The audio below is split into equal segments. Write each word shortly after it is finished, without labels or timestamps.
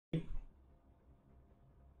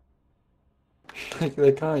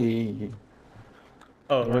They can't hear you.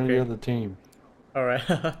 Oh, They're on the okay. other team. Alright.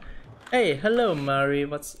 Hey, hello Mari.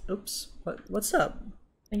 What's up?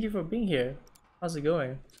 Thank you for being here. How's it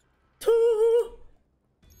going?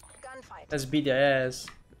 Gunfight. Let's beat their ass.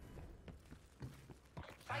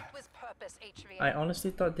 Fight with purpose, HVA. I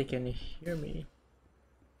honestly thought they can hear me.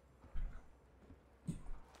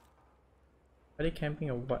 Are they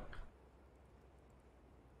camping or what?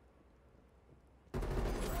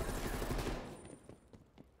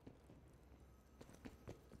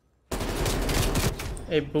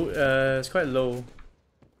 Hey, it's quite low.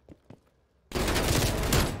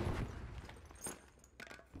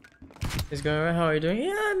 It's going alright. How are you doing?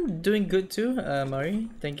 Yeah, I'm doing good too, Mari.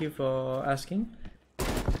 Thank you for asking.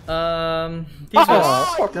 This was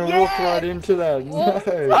I fucking walked right into that. No.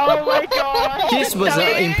 Oh my god! this was That an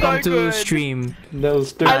was so impromptu good. stream. That was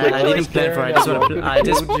stupid. I didn't plan for it. I just wanna I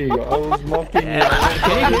just I was mocking you.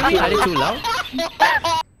 can you hear me? Are they too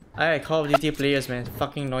loud? Alright, Call of Duty players, man,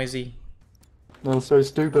 fucking noisy. That was so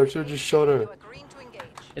stupid. I should have just shot her. You are green to engage.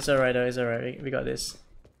 It's alright though. It's alright. We got this.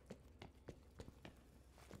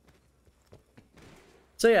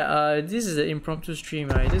 So yeah, this is an impromptu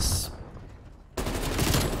stream. I just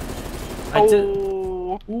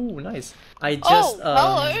Oh, ooh, nice. I just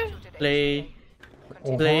hello. played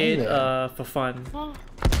yeah. for fun.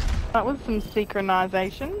 That was some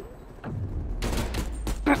synchronization.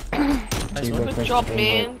 Nice one. Good job,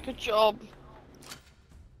 man. Good job.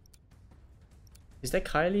 Is that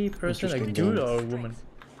Kylie person a Interesting dude game. or a woman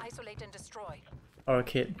Isolate and destroy. or a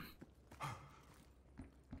kid?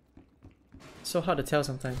 So hard to tell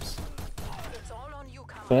sometimes. It's all on you,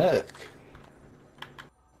 Kama. Fuck.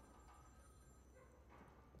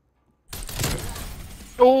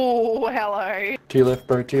 Oh, hello. To your left,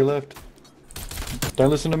 bro. To your left. Don't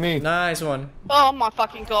listen to me. Nice one. Oh my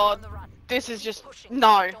fucking god. On the run. This is just no.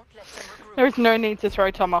 Don't let them regroup. There is no need to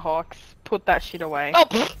throw tomahawks. Put that shit away. Oh,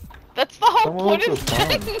 that's the whole point Tomahawks of are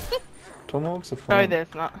this fun. game. Tomahawks are No, fun.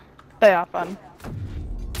 there's not. They are fun.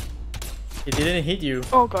 It didn't hit you.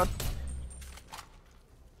 Oh god.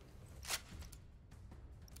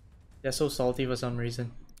 They're so salty for some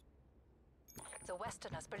reason. The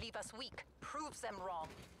Westerners believe us weak. Proves them wrong.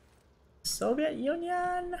 Soviet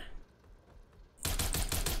Union.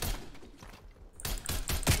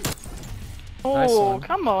 Oh, Nice one.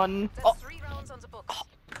 come on. There's 3 rounds on the books.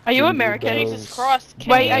 Are you Jingle American? bells. Jesus Christ.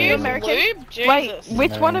 Wait, Can are you use American? lube? Wait, Jesus.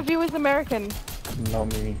 which one No. of you is American? Not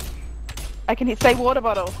me. I can say water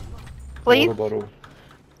bottle. Please? Water bottle.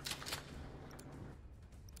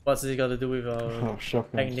 What's it got to do with our Oh,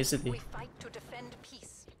 shotgun. ethnicity? We fight to defend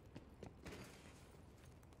peace.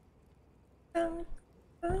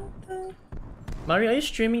 Mario, are you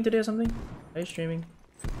streaming today or something? Are you streaming?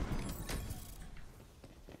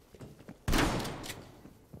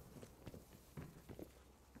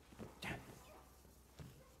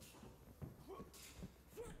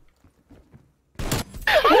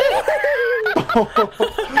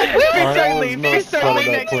 Fish only, was fish not part only of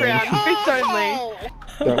that next plan. round. Fish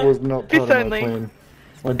only. That was not part Fish of my only. plan.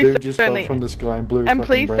 My dude just fell only. from the sky and blew his And fucking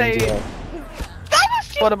please brains say- out. That was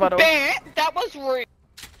just Water bottle. bad. That was rude.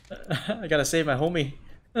 I gotta save my homie.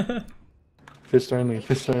 Fist only,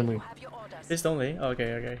 fist only. You have your orders. Fist only?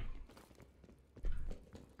 Okay, okay.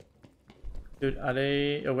 Dude, are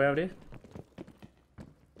they aware of this?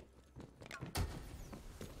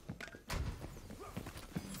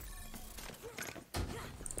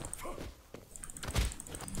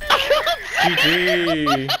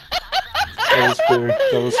 GG! That was scary,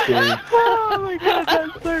 that was scary. Oh my god,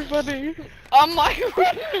 that's so funny. I'm like,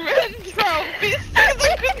 red throw fist to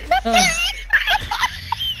the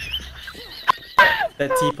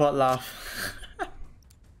That teapot laugh.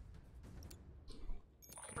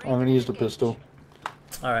 I'm gonna use the pistol.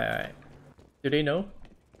 Alright, alright. Do they know?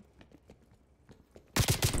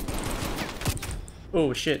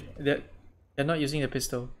 Oh shit, they're not using the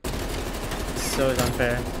pistol. So it's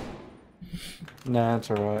unfair. Nah, it's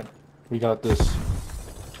alright. We got this.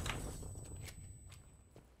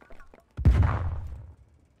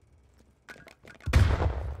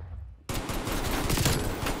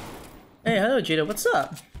 Hey, hello Jada, what's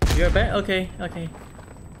up? You're back? Okay, okay.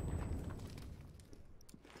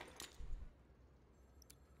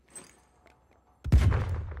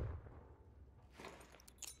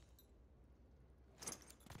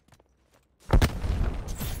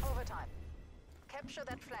 Overtime. Capture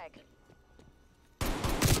that flag.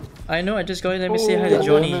 I know, I just got it. Let me say hi to Oh,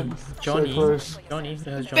 Johnny. damn it. So Johnny. close. Johnny, who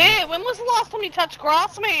the hell's Johnny? Bear, when was the last time you touched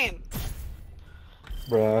grass, man?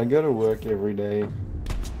 Bruh, I go to work every day.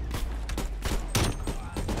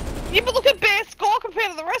 Yeah, but look at Bear's score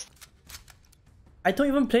compared to the rest. I don't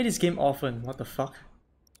even play this game often. What the fuck?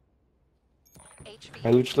 HV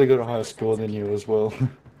I literally got a higher score than you as well.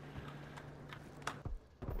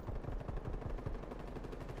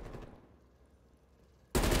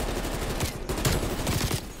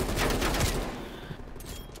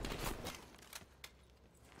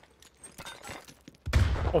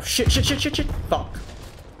 Oh shit, shit, shit, shit, shit. Fuck.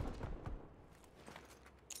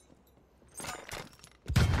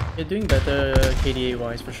 You're doing better KDA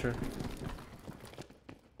wise for sure.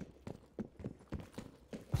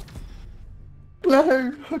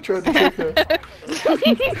 No! I tried to kick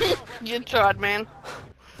her. You tried, man.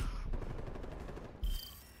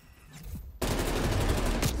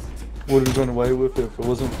 Would have gone away with it if it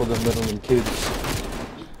wasn't for the meddling kids.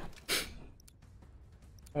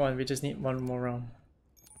 Come on, we just need one more round.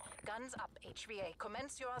 guns up. HVA,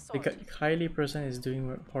 commence your The assault. Kylie person is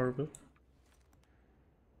doing horrible.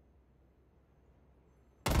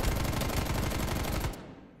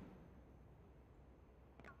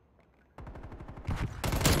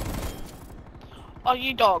 Oh,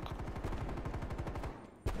 you dog.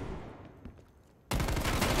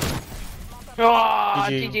 Oh,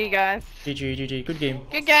 GG. GG, guys. GG, GG, good game.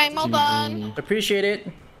 Good game, well done. Appreciate it.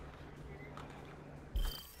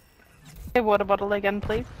 Hey, water bottle again,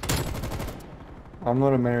 please. I'm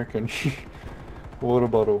not American. Water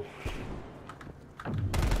bottle.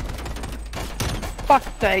 Fuck's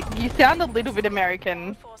sake, you sound a little bit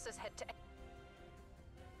American. Forces head to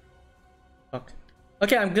Fuck.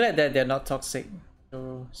 Okay, I'm glad that they're not toxic.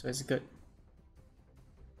 So it's good.